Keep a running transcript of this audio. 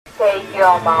take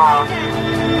your mark.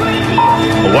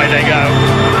 Away they go.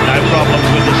 No problems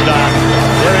with the start.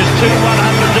 There is 2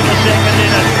 100s in the second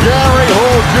inning. Gary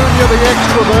Hall Jr., the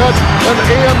extrovert, and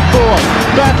Ian Thorpe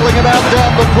battling it out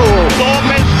down the pool.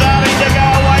 Thorpe is starting to go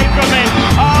away from him.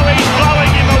 Oh, he's blowing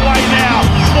him away now.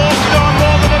 Thorpe's gone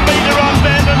more than a metre on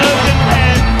Van den Heuvel's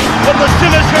head. But the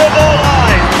sinister of all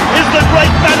eyes is the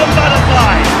great Madam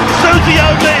Butterfly, Susie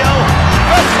O'Neill.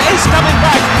 He's coming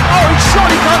back. Oh, he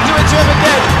surely can't do it to him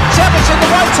again. Savage in the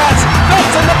white hats,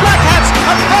 Phelps in the black hats,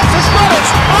 and Phelps has got it.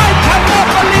 I cannot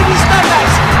believe he's done that.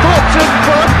 Thorpe's in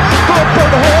front. Thorpe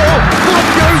and Hall.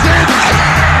 Thorpe goes in.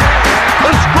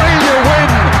 Australia win.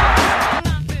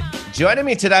 Joining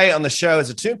me today on the show is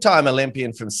a two-time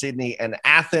Olympian from Sydney and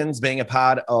Athens, being a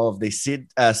part of the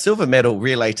silver medal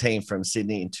relay team from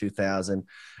Sydney in 2000.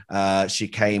 She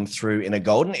came through in a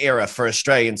golden era for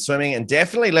Australian swimming and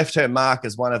definitely left her mark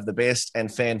as one of the best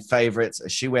and fan favourites.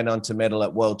 She went on to medal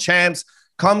at World Champs,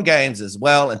 Com Games as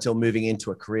well, until moving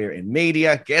into a career in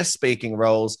media, guest speaking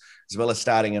roles, as well as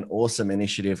starting an awesome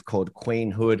initiative called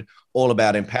Queenhood, all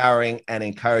about empowering and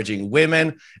encouraging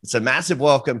women. It's a massive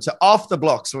welcome to Off the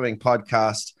Block Swimming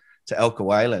Podcast to Elka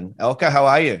Whalen. Elka, how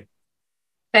are you?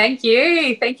 Thank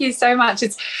you. Thank you so much.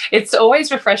 It's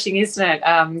always refreshing, isn't it?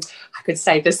 I could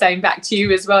say the same back to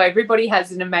you as well. Everybody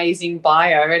has an amazing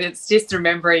bio, and it's just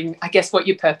remembering, I guess, what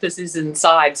your purpose is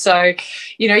inside. So,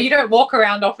 you don't walk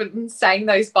around often saying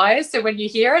those bios. So when you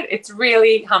hear it, it's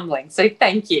really humbling. So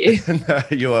thank you. No,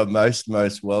 you are most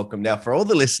welcome. Now, for all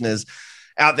the listeners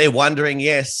out there wondering,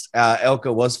 yes,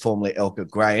 Elka was formerly Elka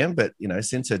Graham, but,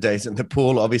 since her days in the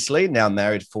pool, obviously, now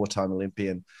married, 4-time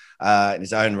Olympian in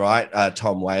his own right,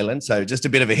 Tom Whalen. So just a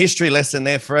bit of a history lesson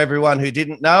there for everyone who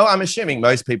didn't know. I'm assuming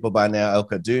most people by now,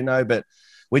 Elka, do know, but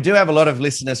we do have a lot of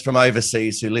listeners from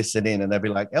overseas who listen in and they'll be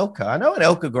like, Elka, I know an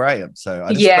Elka Graham. So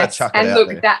I just chuck it out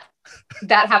look, there.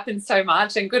 That happens so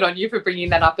much, and good on you for bringing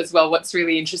that up as well. What's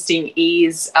really interesting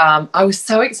is I was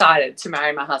so excited to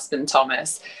marry my husband,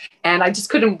 Thomas, and I just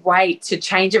couldn't wait to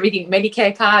change everything,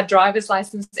 Medicare card, driver's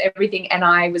license, everything. And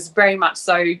I was very much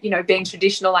so, being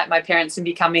traditional like my parents and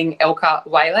becoming Elka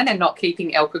Whalen and not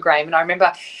keeping Elka Graham. And I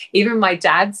remember even my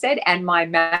dad said, and my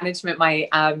management,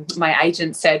 my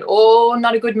agent said, oh,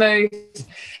 not a good move.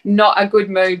 Not a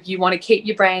good move. You want to keep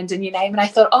your brand and your name. And I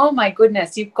thought, oh my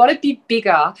goodness, you've got to be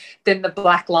bigger than the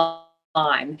black line.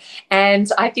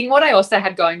 And I think what I also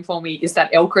had going for me is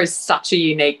that Elka is such a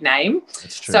unique name.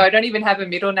 So I don't even have a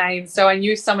middle name. So I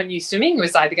knew someone knew swimming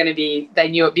was either going to be, they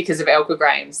knew it because of Elka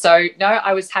Graham. So no,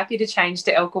 I was happy to change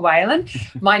to Elka Whalen.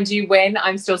 Mind you, when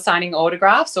I'm still signing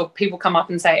autographs or people come up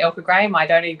and say Elka Graham, I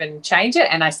don't even change it.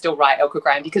 And I still write Elka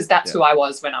Graham because that's who I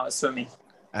was when I was swimming.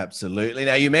 Absolutely.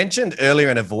 Now, you mentioned earlier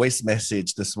in a voice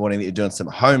message this morning that you're doing some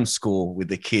homeschool with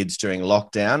the kids during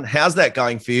lockdown. How's that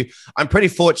going for you? I'm pretty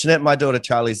fortunate. My daughter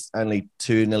Charlie's only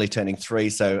 2, nearly turning 3.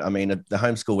 So, I mean, the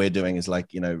homeschool we're doing is like,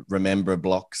 remember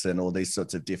blocks and all these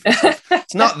sorts of different stuff.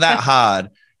 It's not that hard.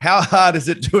 How hard is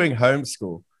it doing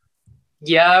homeschool?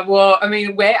 Yeah, well, I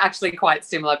mean, we're actually quite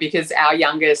similar because our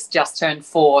youngest just turned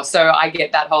 4. So I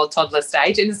get that whole toddler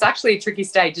stage. And it's actually a tricky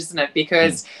stage, isn't it?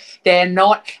 Because they're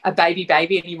not a baby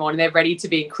anymore and they're ready to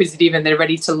be inquisitive and they're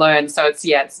ready to learn. So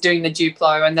it's doing the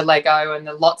Duplo and the Lego and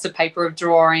the lots of paper of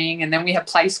drawing. And then we have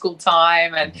play school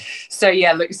time. And so,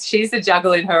 look, she's a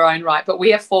juggle in her own right. But we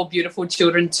have 4 beautiful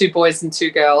children, 2 boys and 2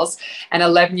 girls, an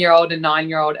 11-year-old, a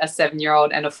 9-year-old, a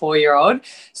 7-year-old and a 4-year-old.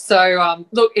 So,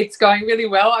 look, it's going really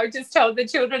well. I just tell the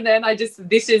children then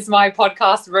this is my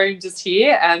podcast room just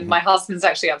here. And my husband's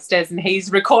actually upstairs and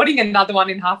he's recording another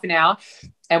one in half an hour.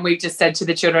 And we've just said to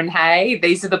the children, hey,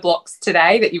 these are the blocks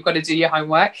today that you've got to do your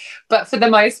homework. But for the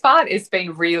most part, it's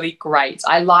been really great.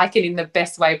 I like it in the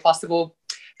best way possible,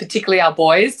 particularly our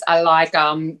boys. I like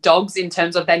dogs in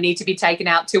terms of they need to be taken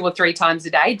out 2 or 3 times a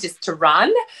day just to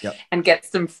run and get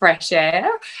some fresh air.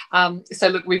 So,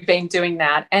 look, we've been doing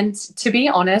that. And to be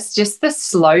honest, just the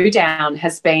slowdown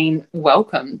has been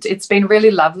welcomed. It's been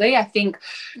really lovely. I think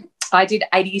I did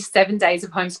 87 days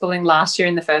of homeschooling last year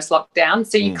in the first lockdown.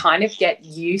 So you kind of get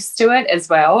used to it as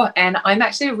well. And I'm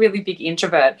actually a really big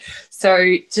introvert.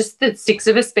 So just the 6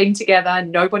 of us being together,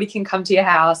 nobody can come to your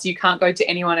house. You can't go to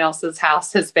anyone else's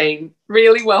house has been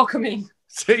really welcoming.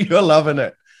 So you're loving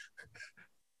it.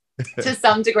 To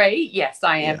some degree, yes,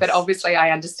 I am. Yes. But obviously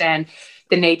I understand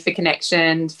the need for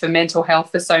connection, for mental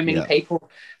health for so many people,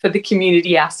 for the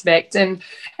community aspect. And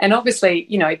obviously,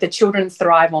 you know, the children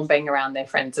thrive on being around their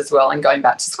friends as well and going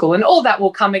back to school, and all that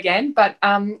will come again. But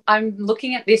I'm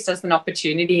looking at this as an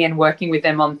opportunity and working with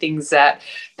them on things that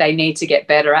they need to get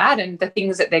better at, and the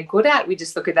things that they're good at, we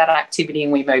just look at that activity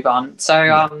and we move on. So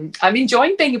I'm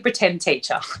enjoying being a pretend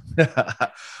teacher.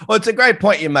 Well, it's a great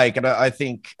point you make. And I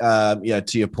think, you know,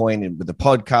 to your point, and with the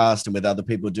podcast and with other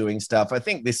people doing stuff, I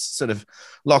think this sort of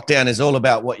lockdown is all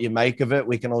about what you make of it.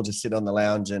 We can all just sit on the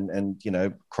lounge and you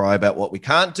know, cry about what we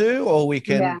can't do, or we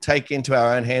can take into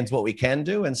our own hands what we can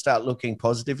do and start looking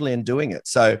positively and doing it.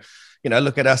 So, you know,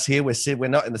 look at us here. We're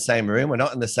not in the same room. We're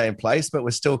not in the same place, but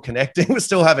we're still connecting. We're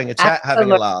still having a chat,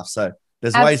 having a laugh. So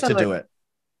there's ways to do it.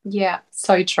 Yeah,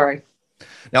 so true.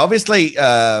 Now, obviously,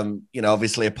 you know,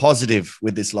 obviously a positive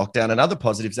with this lockdown and other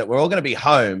positives that we're all going to be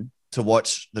home to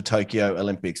watch the Tokyo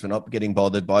Olympics. We're not getting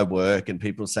bothered by work and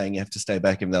people saying you have to stay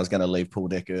back. Even though I was going to leave pool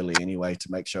deck early anyway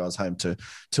to make sure I was home to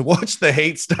watch the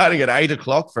heat starting at 8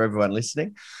 o'clock for everyone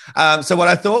listening. So what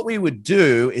I thought we would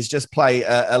do is just play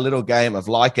a little game of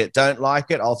like it, don't like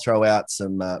it. I'll throw out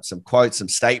some quotes, some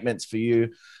statements for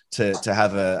you to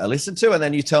have a listen to, and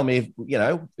then you tell me if, you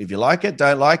know, if you like it,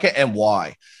 don't like it, and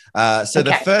why.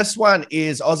 The first one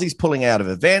is Aussies pulling out of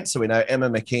events. So we know Emma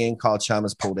McKeon, Kyle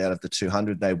Chalmers pulled out of the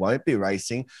 200. They won't be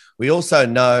racing. We also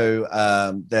know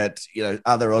that, you know,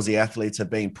 other Aussie athletes have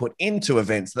been put into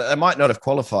events that they might not have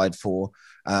qualified for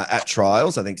at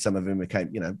trials. I think some of them became,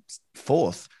 you know,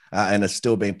 fourth and are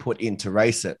still being put in to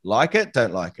race it. Like it,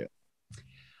 don't like it.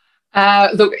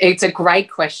 Look, it's a great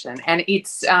question, and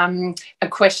it's a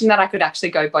question that I could actually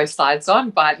go both sides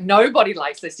on, but nobody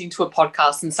likes listening to a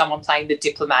podcast and someone playing the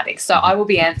diplomatic. So I will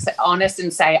be honest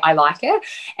and say I like it,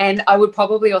 and I would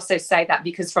probably also say that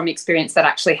because from experience that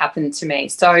actually happened to me.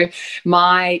 So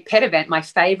my pet event, my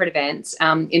favourite event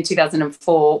in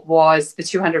 2004 was the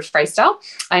 200 freestyle.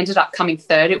 I ended up coming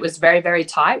third. It was very, very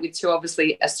tight with two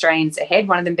obviously Australians ahead,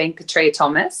 one of them being Petrea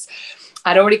Thomas.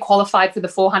 I'd already qualified for the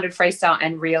 400 freestyle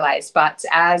and relays, but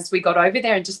as we got over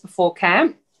there and just before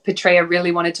camp, Petrea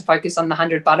really wanted to focus on the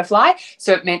 100 butterfly,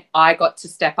 so it meant I got to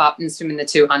step up and swim in the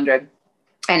 200.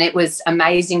 And it was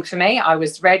amazing for me. I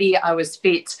was ready. I was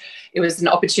fit. It was an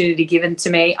opportunity given to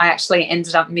me. I actually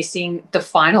ended up missing the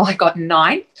final. I got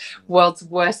 9th, world's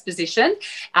worst position.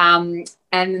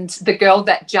 And the girl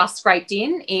that just scraped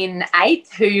in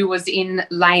 8th, who was in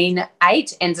lane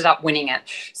 8, ended up winning it.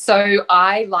 So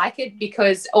I like it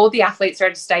because all the athletes are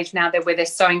at a stage now where they're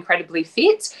so incredibly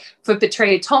fit. For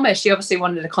Petrea Thomas, she obviously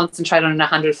wanted to concentrate on a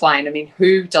 100 fly. And I mean,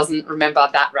 who doesn't remember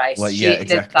that race? Well, yeah, she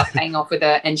ended up paying off with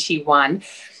her and she won.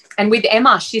 And with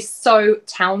Emma, she's so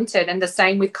talented, and the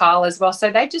same with Kyle as well.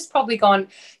 So they've just probably gone,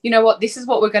 you know what, this is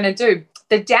what we're going to do.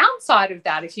 The downside of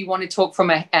that, if you want to talk from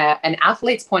an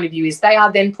athlete's point of view, is they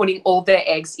are then putting all their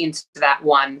eggs into that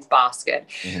one basket.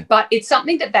 Mm-hmm. But it's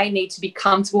something that they need to be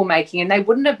comfortable making, and they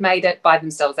wouldn't have made it by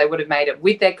themselves. They would have made it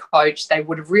with their coach. They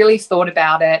would have really thought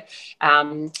about it.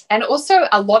 And also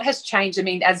a lot has changed. I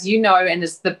mean, as you know, and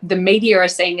as the media are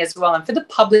seeing as well, and for the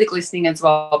public listening as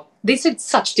well, these are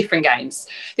such different games.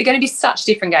 They're going to be such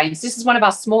different games. This is one of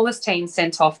our smallest teams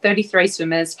sent off, 33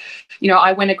 swimmers. You know,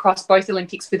 I went across both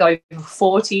Olympics with over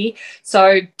 40.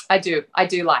 So I do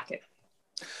like it.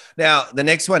 Now, the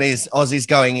next one is Aussies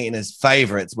going in as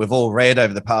favourites. We've all read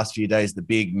over the past few days the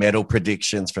big medal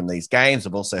predictions from these games.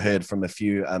 I've also heard from a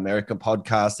few American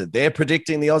podcasts that they're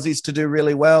predicting the Aussies to do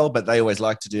really well, but they always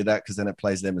like to do that because then it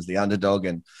plays them as the underdog,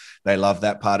 and they love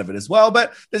that part of it as well.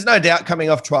 But there's no doubt coming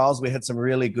off trials, we had some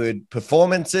really good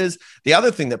performances. The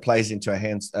other thing that plays into our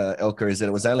hands, Elka, is that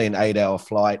it was only an 8-hour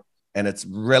flight, and it's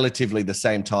relatively the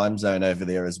same time zone over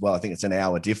there as well. I think it's an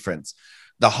hour difference.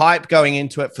 The hype going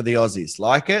into it for the Aussies,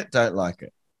 like it, don't like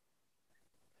it?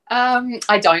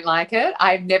 I don't like it.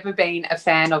 I've never been a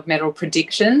fan of medal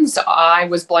predictions. I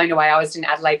was blown away. I was in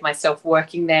Adelaide myself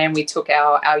working there, and we took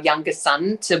our youngest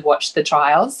son to watch the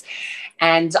trials.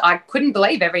 And I couldn't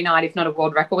believe every night, if not a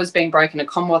world record was being broken, a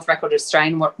Commonwealth record,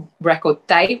 Australian record,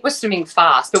 they were swimming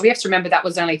fast. But we have to remember that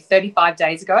was only 35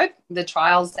 days ago. The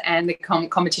trials and the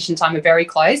competition time are very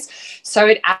close. So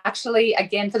it actually,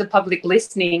 again, for the public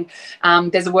listening,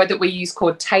 there's a word that we use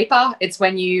called taper. It's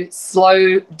when you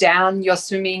slow down your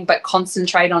swimming but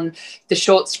concentrate on the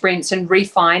short sprints and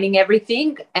refining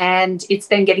everything. And it's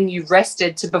then getting you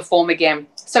rested to perform again.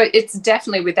 So it's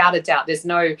definitely, without a doubt, there's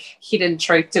no hidden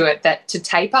truth to it, that to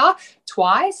taper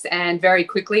twice and very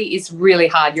quickly is really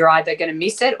hard. You're either going to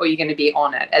miss it or you're going to be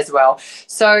on it as well.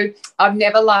 So I've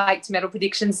never liked medal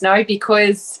predictions, no,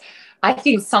 because I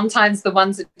think sometimes the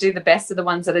ones that do the best are the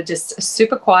ones that are just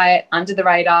super quiet, under the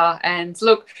radar. And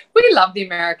look, we love the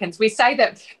Americans. We say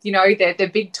that, you know, they're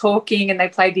big talking and they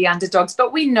play the underdogs,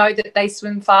 but we know that they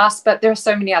swim fast, but there are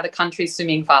so many other countries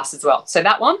swimming fast as well. So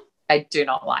that one I do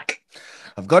not like.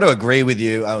 I've got to agree with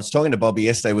you. I was talking to Bobby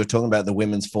yesterday. We were talking about the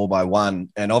women's 4x1,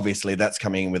 and obviously that's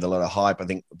coming in with a lot of hype. I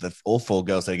think all 4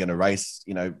 girls that are going to race,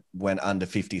 you know, went under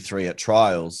 53 at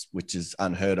trials, which is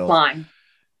unheard of. Fine.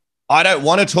 I don't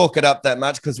want to talk it up that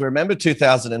much because we remember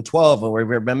 2012 and we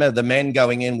remember the men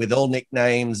going in with all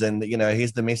nicknames and, you know,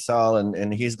 here's the missile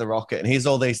and here's the rocket and here's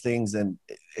all these things. And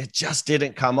it just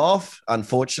didn't come off.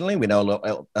 Unfortunately, we know a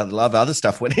lot of other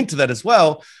stuff went into that as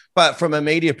well. But from a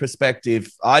media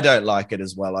perspective, I don't like it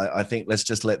as well. I think let's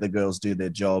just let the girls do their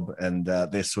job and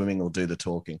their swimming will do the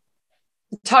talking.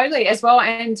 Totally as well.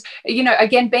 And, you know,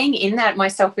 again, being in that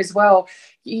myself as well,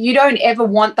 you don't ever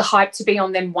want the hype to be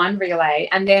on them one relay.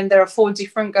 And then there are 4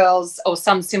 different girls or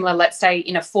some similar, let's say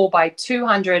in a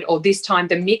 4x200 or this time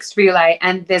the mixed relay,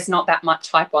 and there's not that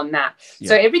much hype on that. Yeah.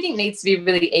 So everything needs to be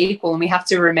really equal. And we have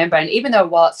to remember, and even though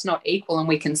while it's not equal and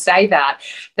we can say that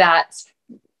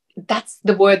that's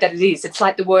the word that it is. It's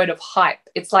like the word of hype.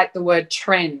 It's like the word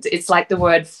trend. It's like the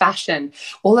word fashion.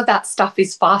 All of that stuff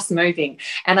is fast moving.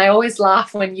 And I always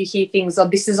laugh when you hear things, oh,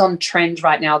 this is on trend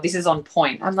right now. This is on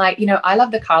point. I'm like, you know, I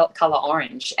love the color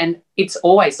orange and it's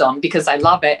always on because I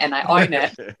love it and I own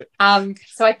it.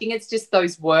 So I think it's just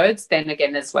those words then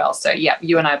again as well. So yeah,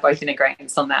 you and I are both in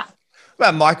agreement on that.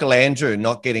 About Michael Andrew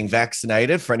not getting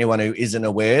vaccinated. For anyone who isn't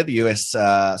aware, the US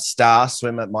star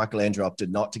swimmer Michael Andrew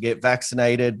opted not to get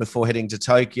vaccinated before heading to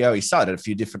Tokyo. He cited a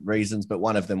few different reasons, but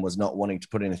one of them was not wanting to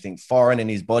put anything foreign in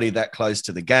his body that close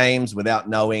to the games without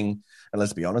knowing. And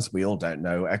let's be honest, we all don't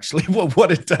know actually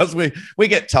what it does. We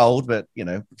get told, but, you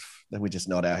know, we just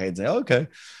nod our heads and say, okay.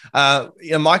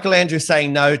 You know, Michael Andrew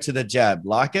saying no to the jab.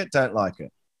 Like it, don't like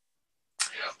it?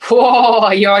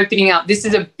 Whoa, you're opening up. This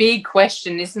is a big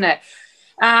question, isn't it?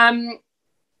 I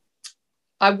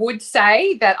would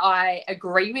say that I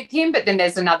agree with him, but then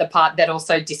there's another part that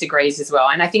also disagrees as well.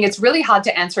 And I think it's really hard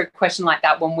to answer a question like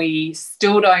that when we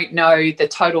still don't know the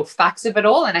total facts of it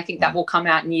all. And I think that will come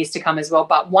out in years to come as well.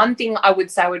 But one thing I would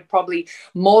say I would probably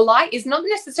more like is not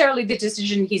necessarily the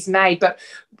decision he's made, but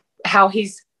how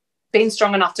he's been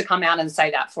strong enough to come out and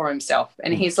say that for himself.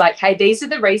 And he's like, hey, these are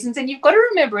the reasons. And you've got to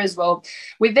remember as well,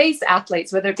 with these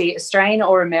athletes, whether it be Australian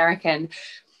or American,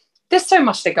 there's so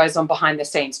much that goes on behind the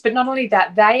scenes. But not only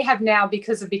that, they have now,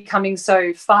 because of becoming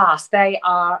so fast, they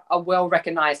are a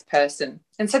well-recognised person.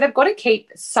 And so they've got to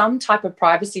keep some type of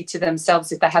privacy to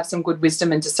themselves if they have some good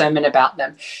wisdom and discernment about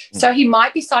them. So he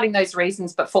might be citing those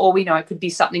reasons, but for all we know, it could be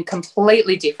something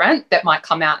completely different that might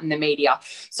come out in the media.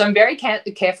 So I'm very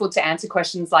careful to answer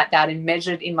questions like that and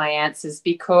measured in my answers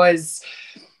because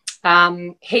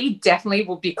he definitely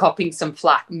will be copping some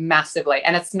flack massively.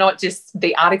 And it's not just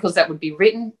the articles that would be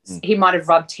written. He might have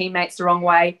rubbed teammates the wrong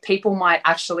way. People might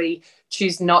actually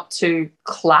choose not to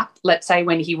clap, let's say,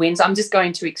 when he wins. I'm just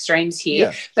going to extremes here.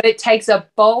 Yeah. But it takes a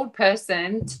bold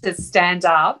person to stand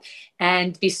up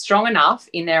and be strong enough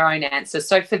in their own answer.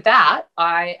 So for that,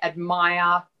 I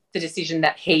admire the decision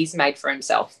that he's made for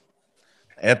himself.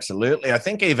 Absolutely. I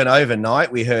think even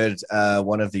overnight we heard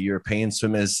one of the European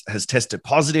swimmers has tested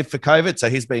positive for COVID.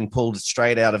 So he's been pulled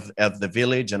straight out of the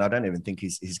village, and I don't even think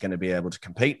he's going to be able to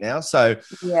compete now. So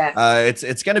yeah,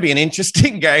 it's going to be an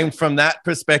interesting game from that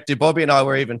perspective. Bobby and I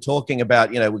were even talking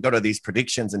about, you know, we've got all these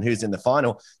predictions and who's in the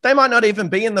final. They might not even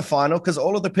be in the final because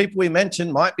all of the people we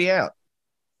mentioned might be out.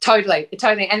 Totally.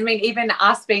 And I mean, even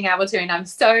us being able to, and I'm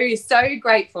so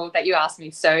grateful that you asked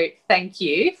me. So thank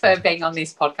you for being on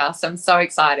this podcast. I'm so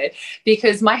excited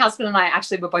because my husband and I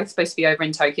actually were both supposed to be over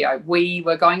in Tokyo. We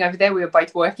were going over there. We were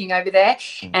both working over there.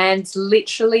 And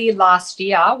literally last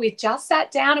year, we just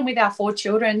sat down and with our 4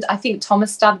 children, I think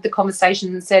Thomas started the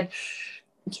conversation and said,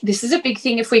 this is a big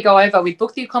thing if we go over. We'd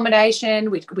booked the accommodation.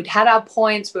 We'd had our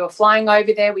points. We were flying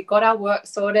over there. We got our work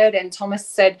sorted. And Thomas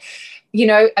said, you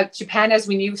know, Japan, as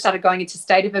we knew, started going into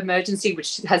state of emergency,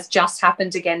 which has just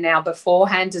happened again now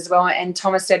beforehand as well. And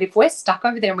Thomas said, if we're stuck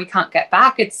over there and we can't get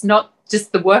back, it's not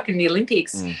just the work in the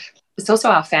Olympics. It's also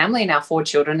our family and our 4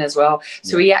 children as well.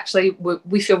 So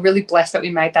we feel really blessed that we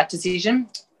made that decision.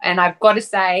 And I've got to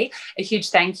say a huge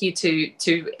thank you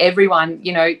to everyone.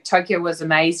 You know, Tokyo was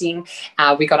amazing.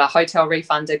 We got our hotel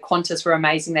refunded. Qantas were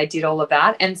amazing. They did all of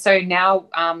that. And so now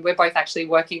we're both actually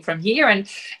working from here. And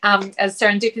as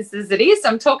serendipitous as it is,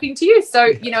 I'm talking to you. So,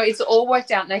 you know, it's all worked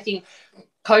out. And I think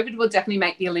COVID will definitely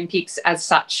make the Olympics as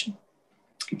such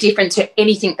different to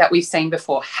anything that we've seen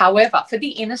before. However, for the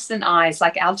innocent eyes,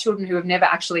 like our children who have never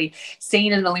actually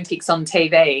seen an Olympics on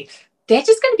TV, they're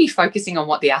just going to be focusing on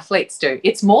what the athletes do.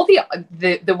 It's more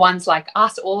the ones like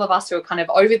us, all of us who are kind of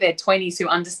over their 20s, who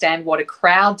understand what a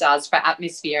crowd does for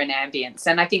atmosphere and ambience.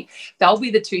 And I think they'll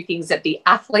be the two things that the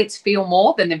athletes feel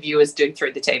more than the viewers do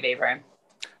through the TV room.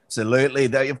 Absolutely.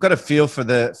 You've got a feel for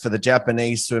the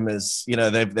Japanese swimmers. You know,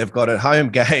 they've got at home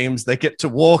games. They get to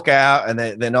walk out, and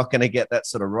they're not going to get that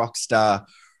sort of rock star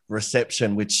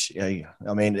reception, which, I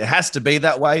mean, it has to be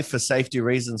that way for safety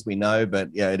reasons, we know, but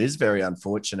yeah, it is very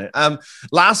unfortunate.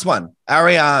 Last one,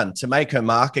 Ariarne to make her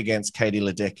mark against Katie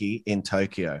Ledecky in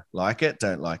Tokyo. Like it?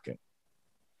 Don't like it?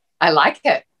 I like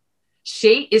it.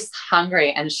 She is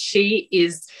hungry, and she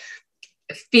is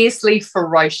fiercely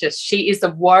ferocious. She is a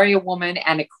warrior woman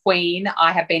and a queen.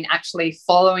 I have been actually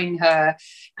following her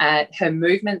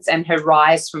movements and her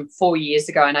rise from 4 years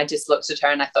ago, and I just looked at her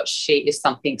and I thought she is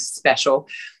something special.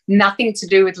 Nothing to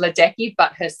do with Ledecky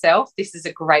but herself. This is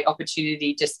a great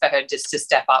opportunity just for her just to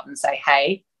step up and say,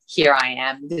 hey, here I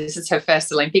am. This is her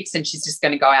first Olympics, and she's just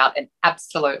going to go out and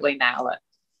absolutely nail it.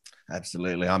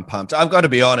 Absolutely. I'm pumped. I've got to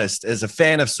be honest, as a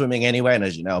fan of swimming anyway, and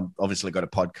as you know, I've obviously got a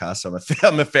podcast, so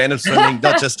I'm a fan of swimming,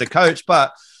 not just a coach,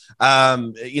 but,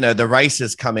 the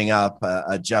races coming up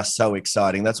are just so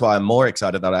exciting. That's why I'm more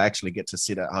excited that I actually get to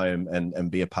sit at home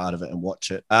and be a part of it and watch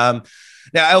it. Now,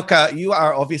 Elka, you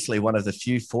are obviously one of the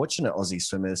few fortunate Aussie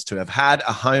swimmers to have had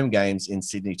a home games in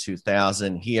Sydney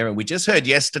 2000 here. And we just heard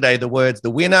yesterday the words, the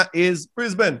winner is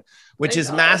Brisbane, which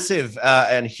is massive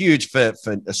and huge for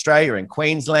Australia and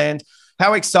Queensland.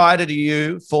 How excited are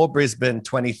you for Brisbane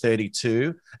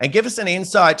 2032? And give us an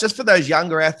insight just for those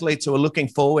younger athletes who are looking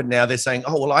forward now. They're saying,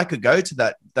 oh, well, I could go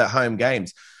to that home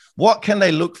games. What can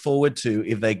they look forward to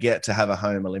if they get to have a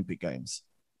home Olympic Games?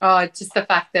 Oh, just the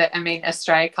fact that, I mean,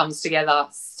 Australia comes together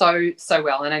so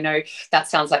well. And I know that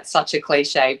sounds like such a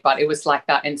cliche, but it was like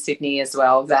that in Sydney as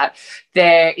well, that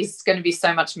there is going to be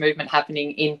so much movement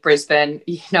happening in Brisbane.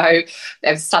 You know,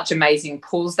 there's such amazing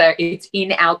pools there. It's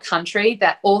in our country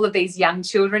that all of these young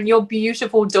children, your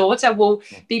beautiful daughter will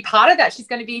be part of that. She's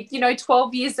going to be,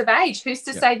 12 years of age. Who's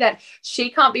to say that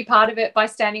she can't be part of it by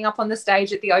standing up on the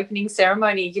stage at the opening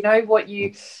ceremony? You know, what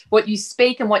you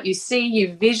speak and what you see,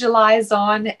 you visualize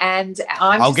on. And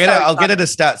I'll get her to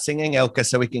start singing, Elka,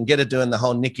 so we can get her doing the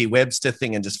whole Nikki Webster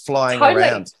thing and just flying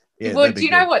around. Yeah, well, do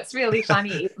you know what's really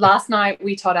funny? Last night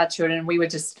we taught our children,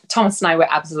 Thomas and I were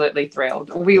absolutely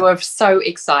thrilled. We were so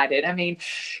excited. I mean,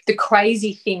 the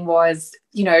crazy thing was,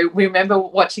 we remember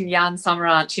watching Jan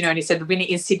Summerant, and he said the winner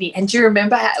is Sydney. And do you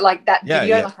remember that video?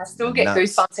 Yeah. Like, I still get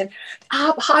goosebumps, and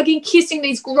hugging, kissing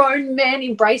these grown men,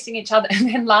 embracing each other.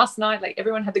 And then last night, like,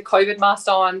 everyone had the COVID mask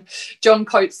on. John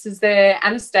Coates is there,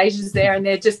 Anastasia's there, and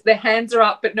their hands are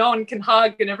up, but no one can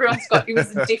hug. And everyone's got, it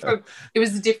was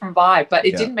a different vibe, but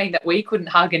it didn't mean that we couldn't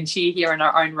hug and cheer here in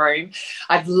our own room.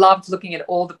 I've loved looking at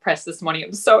all the press this morning.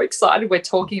 I'm so excited we're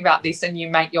talking about this, and you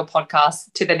make your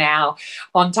podcast to the now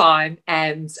on time and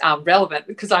relevant,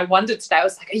 because I wondered today, I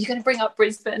was like, are you going to bring up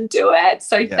Brisbane? Do it.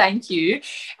 So thank you.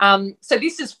 So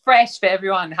this is fresh for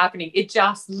everyone happening. It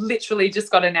just literally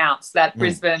just got announced that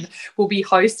Brisbane will be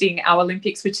hosting our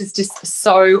Olympics, which is just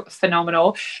so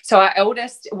phenomenal. So our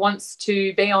eldest wants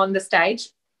to be on the stage,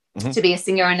 to be a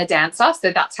singer and a dancer.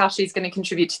 So that's how she's going to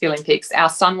contribute to the Olympics. Our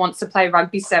son wants to play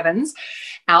rugby sevens.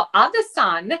 Our other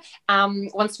son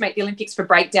wants to make the Olympics for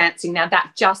breakdancing. Now,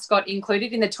 that just got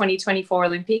included in the 2024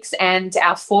 Olympics, and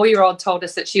our 4-year-old told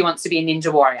us that she wants to be a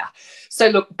ninja warrior. So,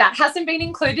 look, that hasn't been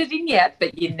included in yet,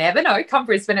 but you never know. Come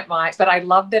Brisbane, it might. But I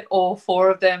love that all 4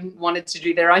 of them wanted to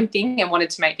do their own thing and wanted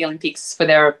to make the Olympics for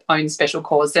their own special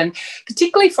cause. And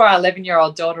particularly for our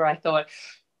 11-year-old daughter, I thought,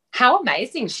 how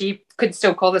amazing. She could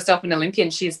still call herself an Olympian.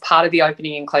 She is part of the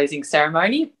opening and closing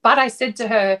ceremony. But I said to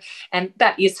her, and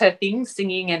that is her thing,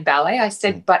 singing and ballet, I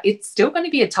said, but it's still going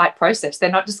to be a tight process. They're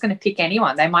not just going to pick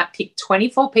anyone. They might pick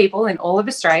 24 people in all of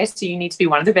Australia. So you need to be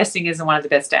one of the best singers and one of the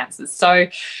best dancers. So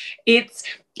it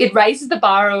raises the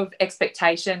bar of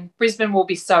expectation. Brisbane will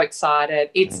be so excited.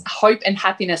 It's hope and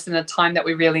happiness in a time that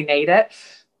we really need it.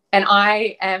 And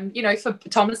I am, for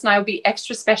Thomas and I, will be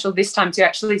extra special this time to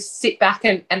actually sit back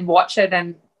and watch it,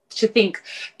 and to think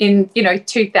in,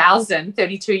 2000,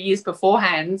 32 years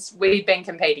beforehand, we've been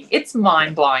competing. It's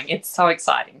mind-blowing. It's so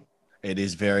exciting. It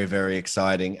is very, very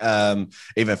exciting.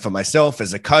 Even for myself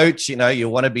as a coach, you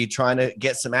want to be trying to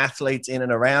get some athletes in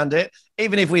and around it.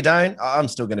 Even if we don't, I'm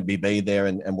still going to be there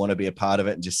and want to be a part of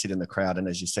it and just sit in the crowd. And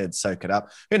as you said, soak it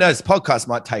up. Who knows? The podcast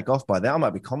might take off by then. I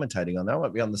might be commentating on that. I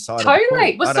might be on the side.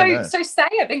 Totally. Well, so say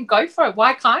it and go for it.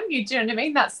 Why can't you? Do you know what I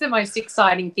mean? That's the most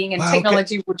exciting thing. And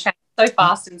technology will change so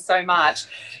fast and so much.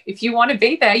 If you want to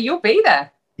be there, you'll be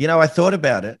there. I thought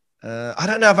about it. I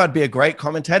don't know if I'd be a great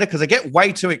commentator because I get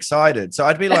way too excited. So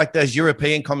I'd be like those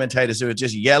European commentators who are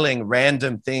just yelling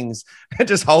random things and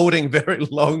just holding very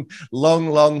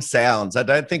long sounds. I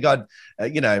don't think I'd,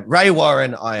 Ray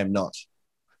Warren, I am not.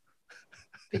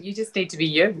 But you just need to be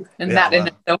you. And that in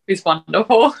itself is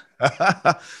wonderful.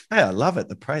 Hey, I love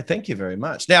it. Thank you very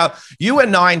much. Now, you were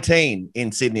 19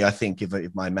 in Sydney, I think,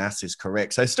 if my maths is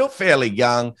correct. So still fairly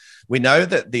young. We know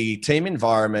that the team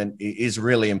environment is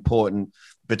really important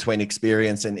between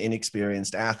experienced and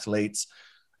inexperienced athletes.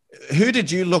 Who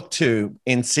did you look to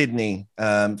in Sydney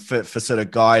for sort of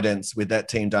guidance with that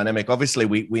team dynamic? Obviously,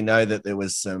 we know that there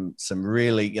was some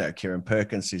really, Kieran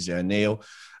Perkins, Susie O'Neill.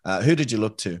 Who did you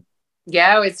look to?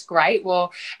 Yeah, it's great.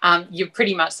 Well, you're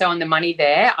pretty much so on the money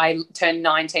there. I turned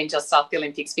 19 just after the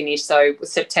Olympics finished. So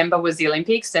September was the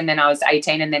Olympics, and then I was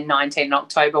 18 and then 19 in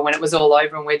October when it was all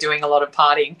over and we're doing a lot of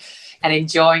partying and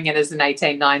enjoying it as an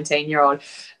 18, 19-year-old.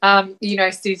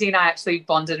 Susie and I actually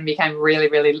bonded and became really,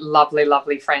 really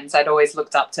lovely friends. I'd always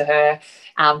looked up to her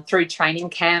through training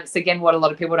camps. Again, what a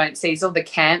lot of people don't see is all the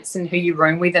camps and who you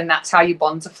room with, and that's how your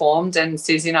bonds are formed. And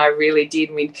Susie and I really did.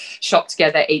 We'd shop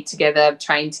together, eat together,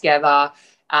 train together.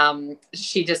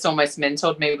 She just almost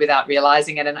mentored me without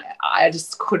realizing it. And I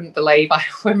just couldn't believe, I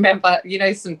remember,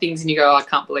 some things and you go, oh, I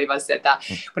can't believe I said that.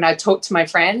 When I talk to my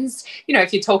friends,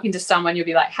 if you're talking to someone, you'll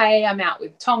be like, hey, I'm out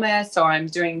with Thomas, or I'm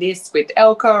doing this with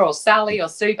Elka or Sally or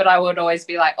Sue. But I would always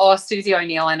be like, oh, Susie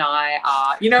O'Neill and I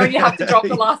are, you have to drop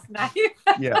the last name.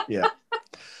 Yeah.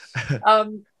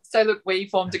 So, look, we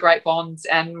formed a great bond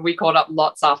and we caught up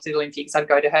lots after the Olympics. I'd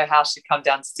go to her house, she'd come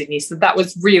down to Sydney. So that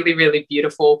was really, really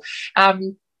beautiful.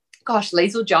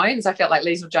 Liesl Jones, I felt like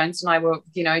Liesl Jones and I were,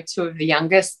 two of the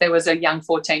youngest. There was a young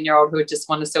 14-year-old who had just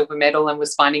won a silver medal and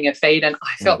was finding her feet, and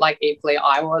I felt like equally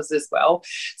I was as well.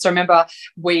 So I remember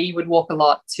we would walk a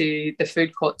lot to the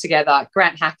food court together.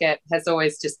 Grant Hackett has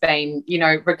always just been,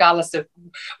 regardless of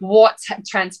what's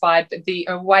transpired, but the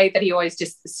way that he always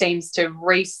just seems to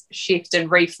reshift and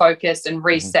refocus and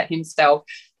reset himself.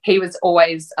 He was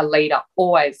always a leader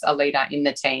in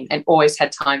the team, and always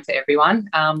had time for everyone.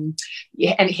 And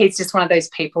he's just one of those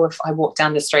people, if I walk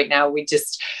down the street now, we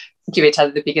just give each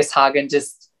other the biggest hug and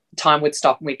just time would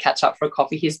stop and we'd catch up for a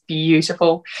coffee. He's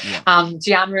beautiful. Yeah.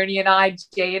 Gian Rooney and I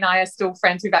are still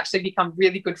friends. We've actually become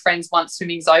really good friends once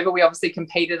swimming's over. We obviously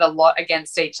competed a lot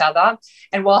against each other.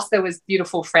 And whilst there was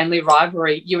beautiful friendly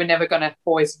rivalry, you were never going to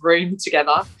always room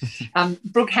together.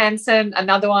 Brooke Hansen,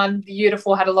 another one,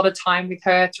 beautiful, had a lot of time with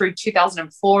her through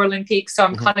 2004 Olympics. So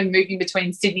I'm kind of moving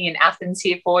between Sydney and Athens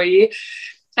here for you.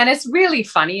 And it's really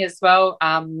funny as well.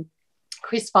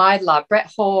 Chris Feidler,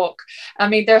 Brett Hawke. I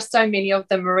mean, there are so many of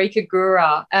them, Marika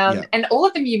Gura, and all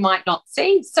of them you might not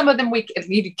see. Some of them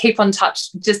you keep on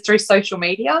touch just through social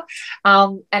media,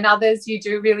 and others you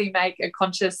do really make a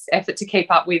conscious effort to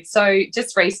keep up with. So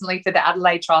just recently for the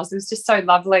Adelaide trials, it was just so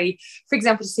lovely, for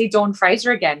example, to see Dawn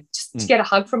Fraser again, just to get a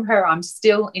hug from her. I'm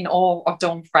still in awe of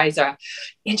Dawn Fraser.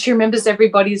 And she remembers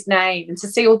everybody's name, and to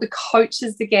see all the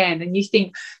coaches again. And you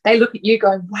think, they look at you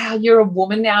going, wow, you're a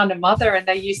woman now and a mother, and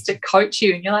they used to coach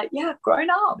you. And you're like, yeah, I've grown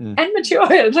up and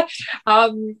matured.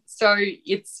 So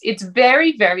it's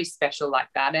very, very special like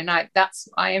that. And I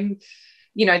am,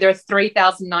 there are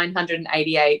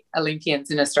 3,988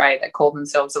 Olympians in Australia that call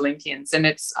themselves Olympians. And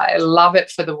I love it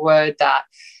for the word that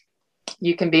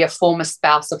you can be a former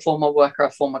spouse, a former worker,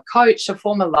 a former coach, a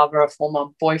former lover, a former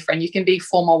boyfriend. You can be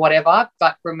former whatever,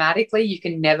 but grammatically, you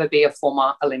can never be a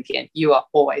former Olympian. You are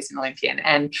always an Olympian.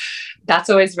 And that's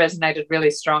always resonated really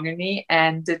strong in me.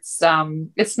 And it's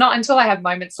not until I have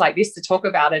moments like this to talk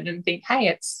about it and think, hey,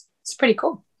 it's pretty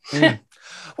cool. Well,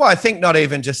 I think not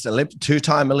even just a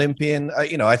two-time Olympian.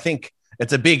 I think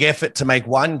it's a big effort to make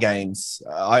one games.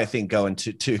 I think going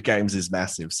to two games is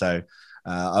massive. So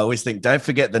I always think, don't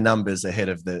forget the numbers ahead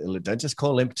of don't just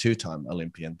call him two-time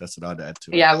Olympian. That's what I'd add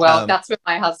to it. Yeah, well, that's what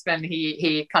my husband,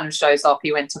 he kind of shows off.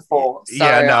 He went to 4. So,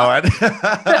 yeah,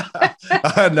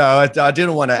 no, I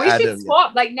didn't want to add him. We should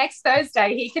swap. Like next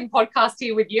Thursday, he can podcast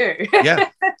here with you. Yeah,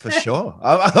 for sure.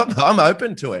 I'm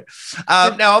open to it.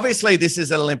 Now, obviously, this is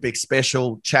an Olympic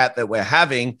special chat that we're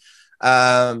having.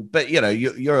 But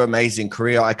your amazing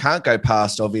career. I can't go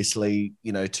past, obviously,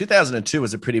 2002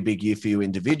 was a pretty big year for you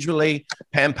individually.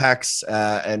 Pan Pacs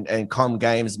and Com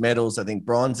Games medals, I think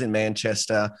bronze in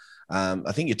Manchester.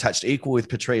 I think you touched equal with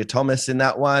Petria Thomas in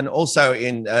that one. Also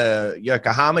in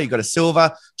Yokohama, you got a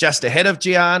silver just ahead of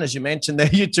Gian, as you mentioned there.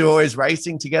 You two always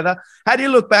racing together. How do you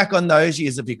look back on those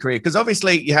years of your career? Because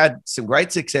obviously you had some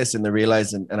great success in the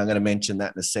relays, and I'm going to mention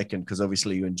that in a second because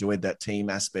obviously you enjoyed that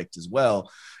team aspect as well.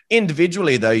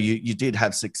 Individually, though, you did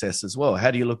have success as well. How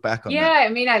do you look back on that? Yeah, I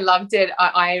mean, I loved it.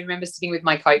 I remember sitting with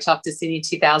my coach after Sydney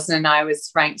 2000, and I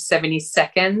was ranked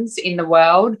 72nd in the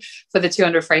world for the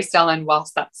 200 freestyle. And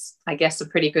whilst that's, I guess, a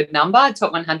pretty good number,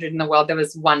 top 100 in the world, there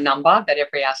was one number that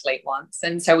every athlete wants.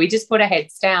 And so we just put our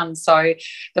heads down. So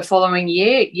the following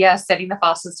year, setting the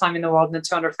fastest time in the world in the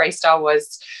 200 freestyle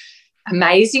was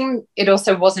amazing. It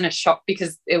also wasn't a shock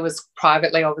because it was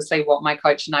privately, obviously, what my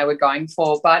coach and I were going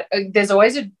for. But there's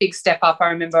always a big step up. I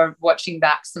remember watching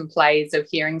back some plays of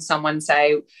hearing someone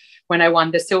say, when I won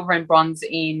the silver and bronze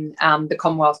in the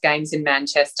Commonwealth Games in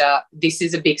Manchester, this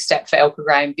is a big step for Elka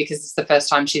Graham because it's the first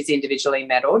time she's individually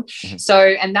medalled. Mm-hmm. So,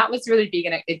 and that was really big,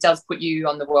 and it does put you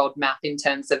on the world map in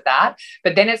terms of that.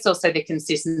 But then it's also the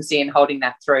consistency in holding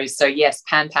that through. So yes,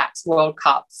 Pan Pacs, World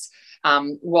Cups,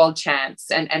 world champs,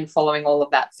 and following all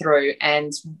of that through.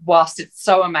 And whilst it's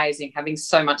so amazing having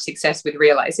so much success with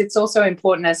relays, it's also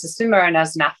important as a swimmer and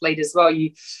as an athlete as well.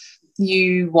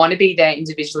 You want to be there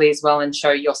individually as well and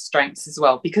show your strengths as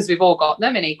well, because we've all got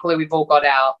them, and equally we've all got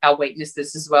our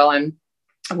weaknesses as well. And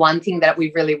one thing that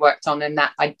we really worked on and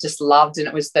that I just loved, and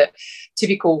it was the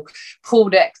typical pool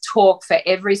deck talk for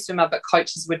every swimmer, but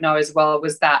coaches would know as well,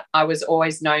 was that I was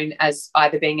always known as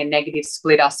either being a negative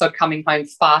splitter, so coming home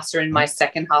faster in my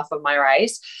second half of my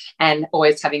race and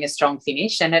always having a strong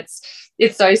finish. And it's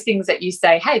those things that you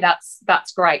say, hey,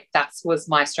 that's great. That was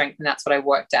my strength and that's what I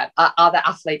worked at. Other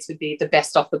athletes would be the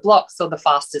best off the blocks or the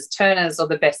fastest turners or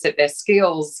the best at their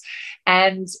skills.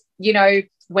 And,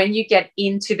 when you get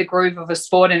into the groove of a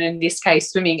sport, and in this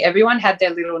case, swimming, everyone had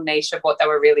their little niche of what they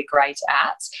were really great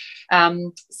at.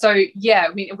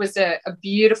 It was a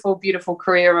beautiful, beautiful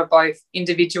career of both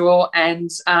individual and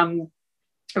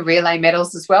relay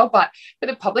medals as well. But for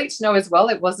the public to know as well,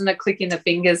 it wasn't a click in the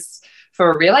fingers for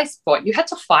a relay sport. You had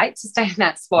to fight to stay in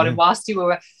that spot. And whilst you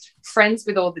were friends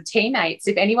with all the teammates,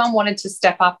 if anyone wanted to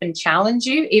step up and challenge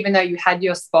you, even though you had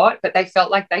your spot, but they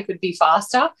felt like they could be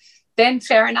faster, then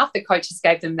fair enough, the coaches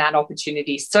gave them that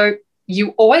opportunity. So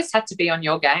you always had to be on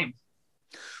your game.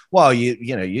 Well,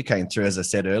 you came through, as I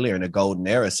said earlier, in a golden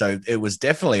era. So it was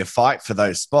definitely a fight for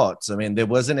those spots. I mean, there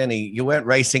wasn't you weren't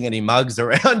racing any mugs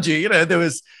around you. There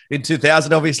was, in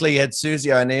 2000, obviously you had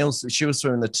Susie O'Neill. She was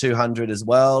swimming the 200 as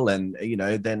well. And,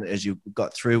 then as you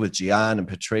got through with Gian and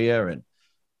Petria and.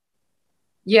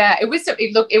 Yeah, it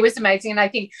was amazing. And I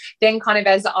think then kind of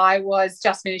as I was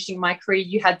just finishing my career,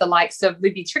 you had the likes of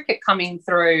Libby Trickett coming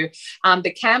through,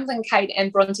 the Camblin Kate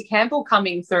and Bronte Campbell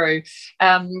coming through,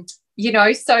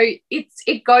 so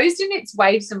it goes in its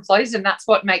waves and flows, and that's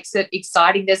what makes it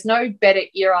exciting. There's no better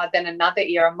era than another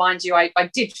era. Mind you, I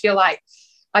did feel like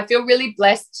I feel really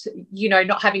blessed,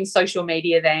 not having social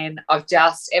media then.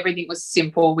 Everything was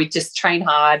simple. We just train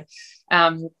hard.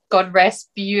 God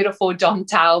rest beautiful Don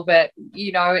Talbot,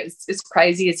 as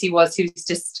crazy as he was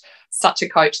just such a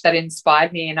coach that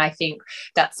inspired me. And I think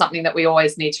that's something that we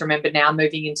always need to remember now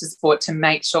moving into sport, to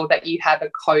make sure that you have a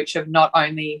coach of not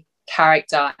only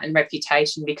character and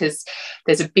reputation, because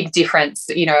there's a big difference.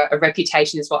 A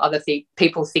reputation is what other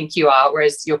people think you are,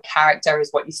 whereas your character is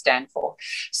what you stand for.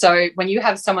 So when you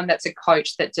have someone that's a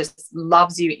coach that just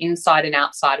loves you inside and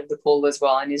outside of the pool as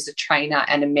well, and is a trainer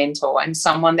and a mentor, and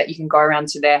someone that you can go around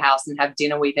to their house and have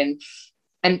dinner with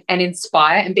and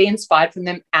inspire and be inspired from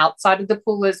them outside of the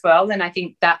pool as well, then I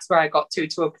think that's where I got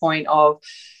to a point of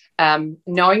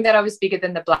knowing that I was bigger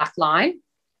than the black line,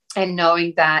 and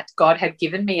knowing that God had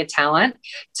given me a talent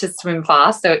to swim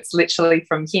fast. So it's literally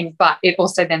from him, but it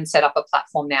also then set up a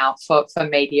platform now for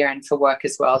media and for work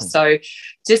as well. So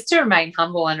just to remain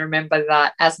humble and remember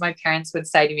that, as my parents would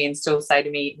say to me and still say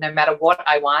to me, no matter what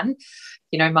I won,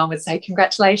 Mum would say,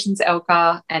 congratulations,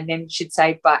 Elka. And then she'd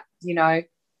say, but,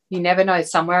 you never know,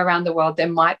 somewhere around the world,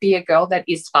 there might be a girl that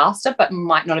is faster, but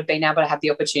might not have been able to have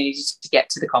the opportunity to get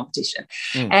to the competition.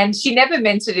 And she never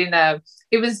meant it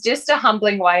it was just a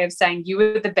humbling way of saying you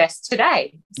were the best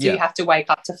today. So you have to wake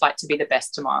up to fight to be the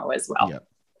best tomorrow as well. Yeah.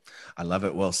 I love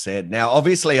it. Well said. Now,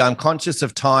 obviously, I'm conscious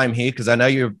of time here because I know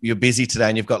you're busy today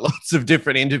and you've got lots of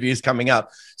different interviews coming up.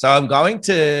 So I'm going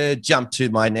to jump to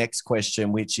my next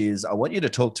question, which is, I want you to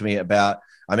talk to me about,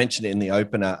 I mentioned it in the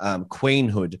opener,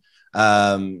 queenhood.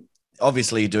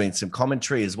 Obviously, you're doing some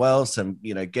commentary as well, some,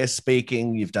 guest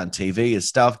speaking. You've done TV and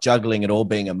stuff, juggling it all,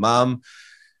 being a mum.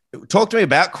 Talk to me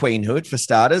about queenhood for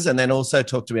starters, and then also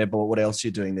talk to me about what else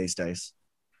you're doing these days.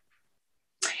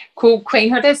 Cool.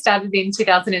 Queenhood has started in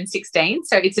 2016.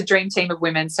 So it's a dream team of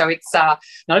women. So it's not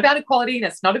about equality and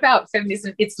it's not about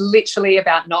feminism. It's literally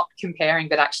about not comparing,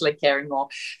 but actually caring more.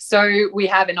 So we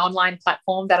have an online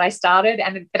platform that I started,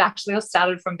 and it actually all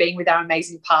started from being with our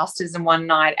amazing pastors. And one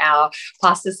night our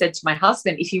pastor said to my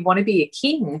husband, if you want to be a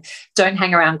king, don't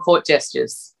hang around court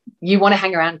jesters. You want to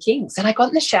hang around kings. And I got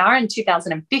in the shower in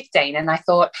 2015 and I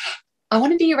thought, I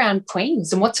want to be around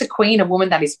queens. And what's a queen? A woman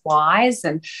that is wise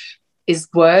and is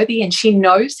worthy, and she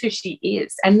knows who she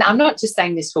is. And I'm not just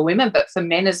saying this for women, but for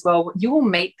men as well. You will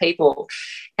meet people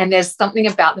and there's something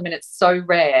about them, and it's so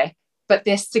rare, but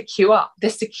they're secure.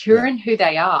 They're secure in who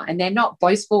they are, and they're not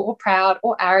boastful or proud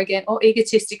or arrogant or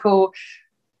egotistical,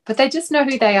 but they just know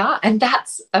who they are. And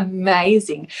that's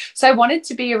amazing. So I wanted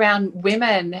to be around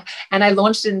women, and I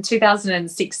launched in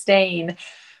 2016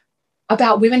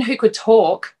 about women who could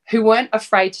talk, who weren't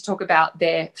afraid to talk about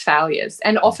their failures.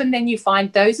 And often then you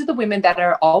find those are the women that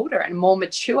are older and more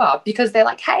mature, because they're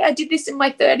like, hey, I did this in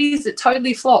my 30s, it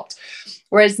totally flopped.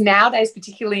 Whereas nowadays,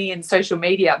 particularly in social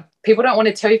media, people don't want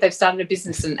to tell you if they've started a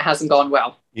business and it hasn't gone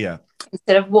well. Yeah.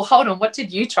 Instead of, well, hold on, what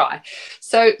did you try?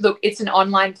 So, look, it's an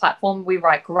online platform. We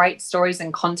write great stories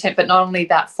and content, but not only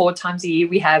that, 4 times a year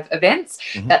we have events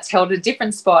that's held at a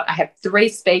different spot. I have 3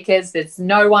 speakers. There's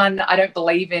no one. I don't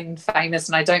believe in famous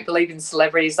and I don't believe in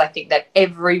celebrities. I think that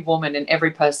every woman and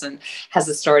every person has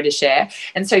a story to share.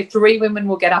 And so 3 women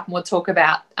will get up and we'll talk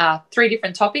about 3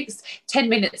 different topics, 10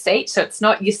 minutes each. So it's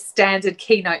not your standard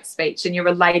keynote speech and you're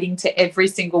relating to every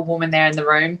single woman there in the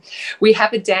room. We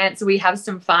have a dance, we have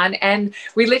some fun, and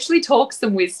we literally talk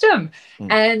some wisdom.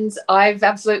 And I've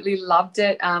absolutely loved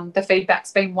it. The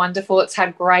feedback's been wonderful. It's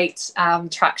had great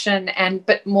traction.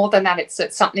 But more than that, it's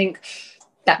something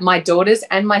that my daughters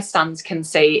and my sons can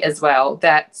see as well,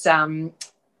 that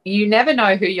you never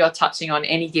know who you're touching on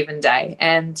any given day.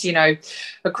 And, you know,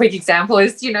 a quick example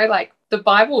is, you know, like the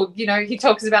Bible, you know, he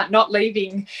talks about not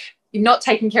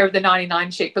taking care of the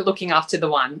 99 sheep, but looking after the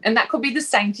one. And that could be the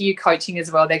same for you coaching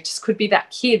as well. There just could be that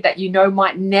kid that you know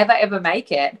might never, ever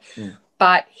make it,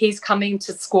 but he's coming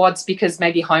to squads because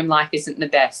maybe home life isn't the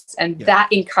best. And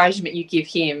that encouragement you give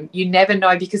him, you never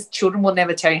know, because children will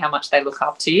never tell you how much they look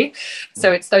up to you.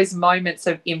 So it's those moments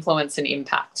of influence and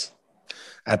impact.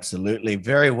 Absolutely.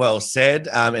 Very well said.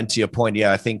 And to your point,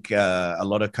 I think a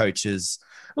lot of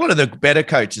the better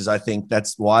coaches, I think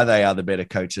that's why they are the better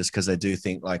coaches, because they do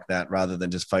think like that rather than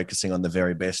just focusing on the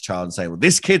very best child and saying, well,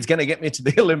 this kid's going to get me to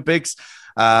the Olympics,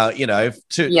 to a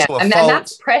fault. And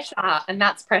that's pressure, and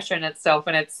that's pressure in itself,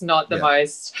 and it's not the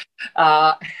most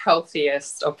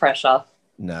healthiest of pressure.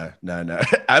 No,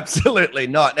 absolutely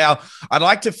not. Now, I'd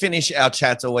like to finish our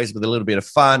chats always with a little bit of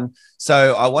fun.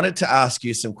 So I wanted to ask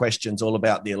you some questions all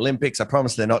about the Olympics. I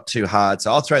promise they're not too hard.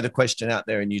 So I'll throw the question out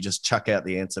there and you just chuck out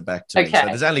the answer back to me. So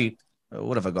there's only,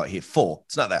 what have I got here? 4.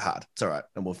 It's not that hard. It's all right.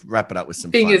 And we'll wrap it up with some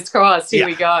fingers fun. crossed. Here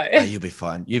we go. You'll be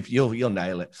fine. You'll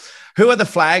nail it. Who are the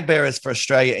flag bearers for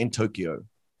Australia in Tokyo?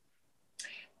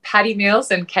 Paddy Mills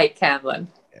and Kate Camlin.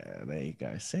 Yeah, there you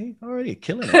go. See, already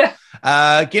killing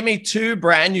it. Give me 2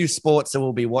 brand new sports that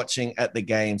we'll be watching at the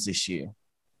games this year.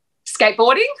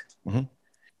 Skateboarding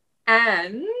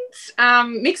and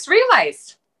mixed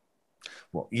relays.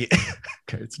 Well, yeah.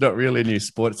 Okay, it's not really a new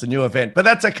sport. It's a new event, but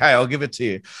that's okay. I'll give it to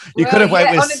you. You could have went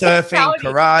with surfing,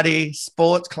 karate,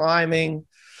 sports climbing.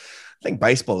 I think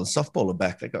baseball and softball are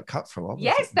back. They got cut from.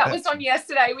 Yes, that was on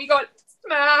yesterday. We got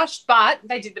smashed, but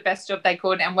they did the best job they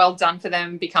could, and well done for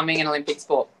them becoming an Olympic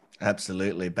sport.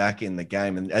 Absolutely, back in the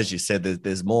game. And as you said,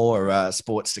 there's more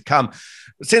sports to come.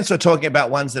 Since we're talking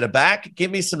about ones that are back, give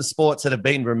me some sports that have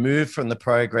been removed from the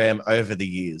program over the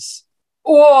years.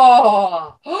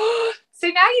 Oh,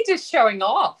 see, now you're just showing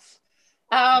off.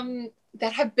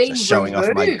 That have been just showing removed.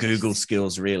 off my Google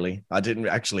skills, really. I didn't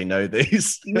actually know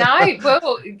these. No,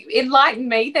 well, enlighten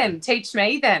me then. Teach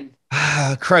me then.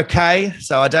 Croquet.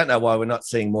 So I don't know why we're not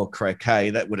seeing more croquet.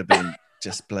 That would have been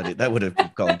just bloody. That would have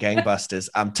gone gangbusters.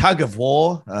 Tug of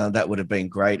war. That would have been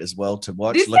great as well to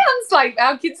watch. This sounds like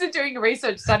our kids are doing a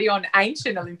research study on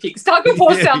ancient Olympics. Tug of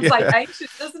war sounds like ancient,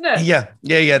 doesn't it?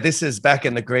 Yeah. This is back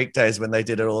in the Greek days when they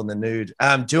did it all in the nude.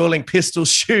 Dueling, pistol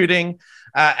shooting,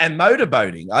 and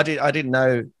motorboating. I didn't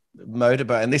know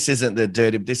motorboat, and this isn't the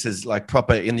dirty. This is like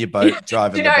proper in your boat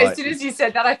driving. You know, the boat. As soon as you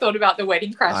said that, I thought about the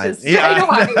wedding crashes.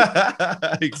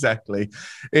 Exactly.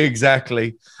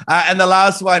 And the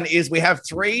last one is we have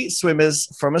 3 swimmers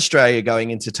from Australia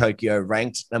going into Tokyo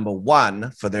ranked number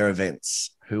 1 for their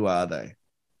events. Who are they?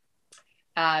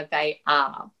 They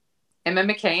are Emma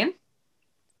McKeon,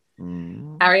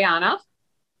 Ariana,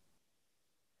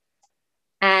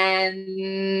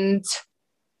 and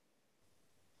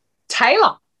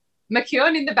Taylor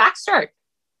McKeown in the backstroke.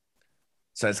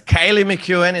 So it's Kaylee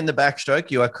McEwen in the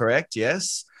backstroke. You are correct.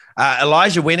 Yes.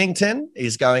 Elijah Winnington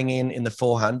is going in the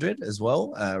 400 as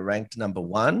well, ranked number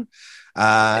 1.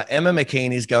 Emma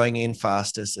McKean is going in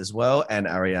fastest as well, and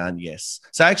Ariane, yes.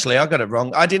 So actually, I got it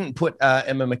wrong. I didn't put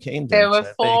Emma McKean down. There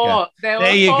were 4.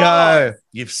 There you go.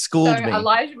 You've schooled me.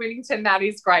 Elijah Winnington, that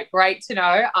is great. Great to know.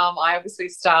 I obviously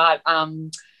start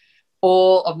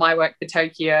all of my work for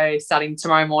Tokyo starting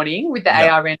tomorrow morning with the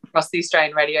ARN across the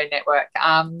Australian Radio Network.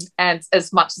 And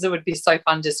as much as it would be so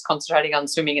fun just concentrating on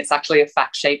swimming, it's actually a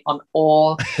fact sheet on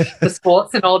all the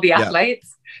sports and all the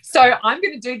athletes. So I'm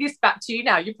going to do this back to you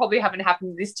now. You probably haven't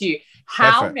happened this to you.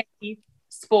 How many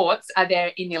sports are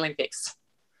there in the Olympics?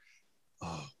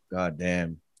 Oh, God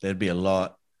damn. There'd be a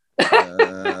lot.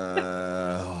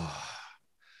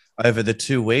 Over the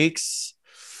 2 weeks.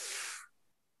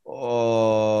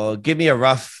 Oh, give me.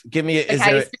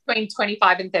 It's between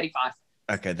 25 and 35.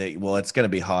 Okay, well, it's going to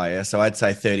be higher. So I'd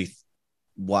say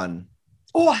 31.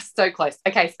 Oh, so close.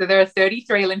 Okay, so there are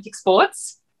 33 Olympic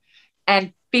sports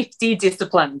and 50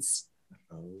 disciplines.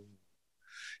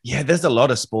 Yeah, there's a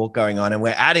lot of sport going on, and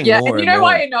we're adding more. And you know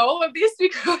why I know all of this?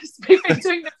 Because we've been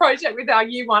doing the project with our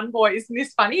Year 1 boy. Isn't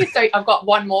this funny? So I've got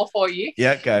one more for you.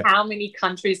 Yeah, go. How many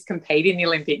countries compete in the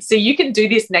Olympics? So you can do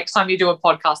this next time you do a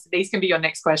podcast. These can be your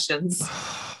next questions.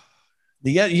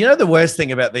 Yeah, you know the worst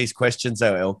thing about these questions,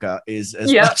 though, Elka, is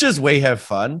as much as we have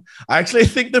fun, I actually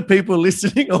think the people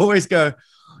listening always go,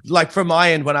 like from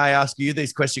my end when I ask you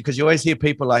these questions, because you always hear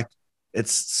people like,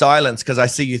 it's silence because I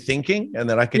see you thinking, and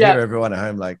then I can hear everyone at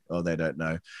home like, oh, they don't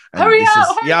know. And hurry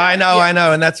up. I know.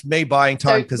 And that's me buying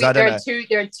time because I don't know.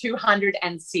 There are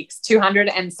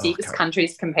 206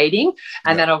 countries competing,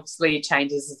 and that obviously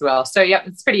changes as well. So,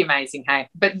 it's pretty amazing, hey?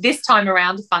 But this time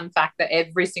around, a fun fact that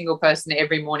every single person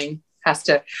every morning has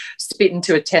to spit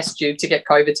into a test tube to get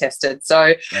COVID tested.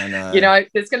 So,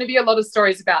 there's going to be a lot of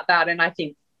stories about that, and I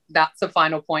think that's the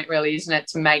final point really, isn't it?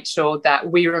 To make sure that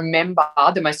we remember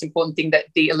the most important thing that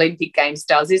the Olympic Games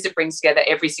does is it brings together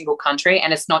every single country,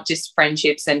 and it's not just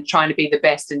friendships and trying to be the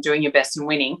best and doing your best and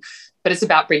winning, but it's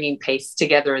about bringing peace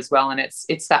together as well. And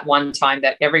it's that one time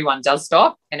that everyone does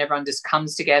stop and everyone just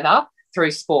comes together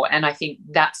through sport. And I think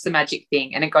that's the magic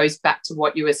thing. And it goes back to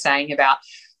what you were saying about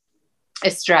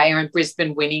Australia and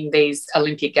Brisbane winning these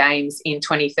Olympic Games in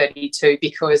 2032,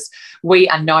 because we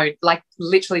are known, like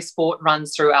literally sport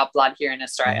runs through our blood here in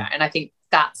Australia. And I think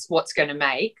that's what's going to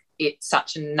make it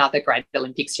such another great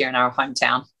Olympics here in our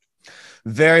hometown.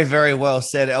 Very, very well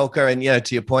said, Elka. And,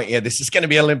 to your point, this is going to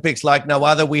be Olympics like no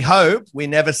other. We hope we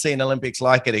never see an Olympics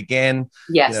like it again.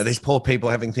 Yes. These poor people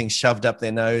having things shoved up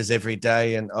their nose every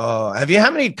day. And, how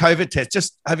many COVID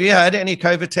tests? Have you had any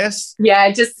COVID tests?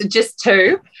 Yeah, just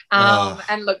 2.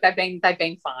 And look, they've been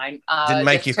fine. Didn't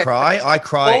make you cry? I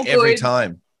cry every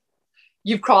time.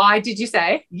 You've cried, did you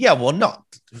say? Yeah, well, not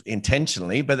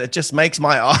intentionally, but it just makes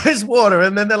my eyes water.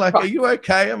 And then they're like, Are you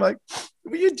okay? I'm like,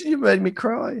 you made me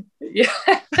cry. Yeah.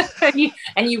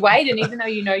 and you wait, and even though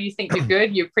you think you're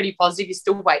good, you're pretty positive, you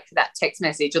still wait for that text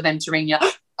message or them to ring you.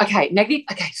 Okay, negative?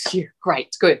 Okay, phew,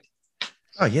 great, good.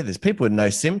 Oh, yeah, there's people with no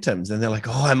symptoms, and they're like,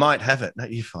 I might have it. No,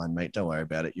 you're fine, mate. Don't worry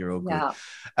about it. You're all good. Yeah.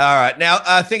 All right. Now,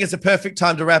 I think it's a perfect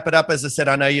time to wrap it up. As I said,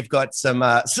 I know you've got some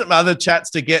other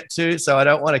chats to get to, so I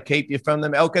don't want to keep you from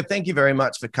them. Elka, thank you very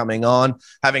much for coming on,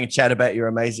 having a chat about your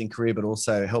amazing career, but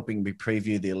also helping me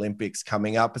preview the Olympics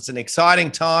coming up. It's an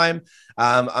exciting time.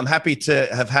 I'm happy to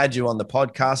have had you on the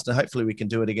podcast, and hopefully we can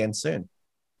do it again soon.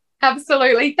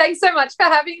 Absolutely. Thanks so much for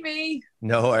having me.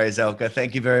 No worries, Elka.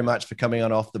 Thank you very much for coming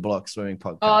on Off the Block Swimming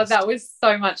Podcast. Oh, that was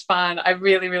so much fun. I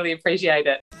really, really appreciate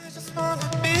it.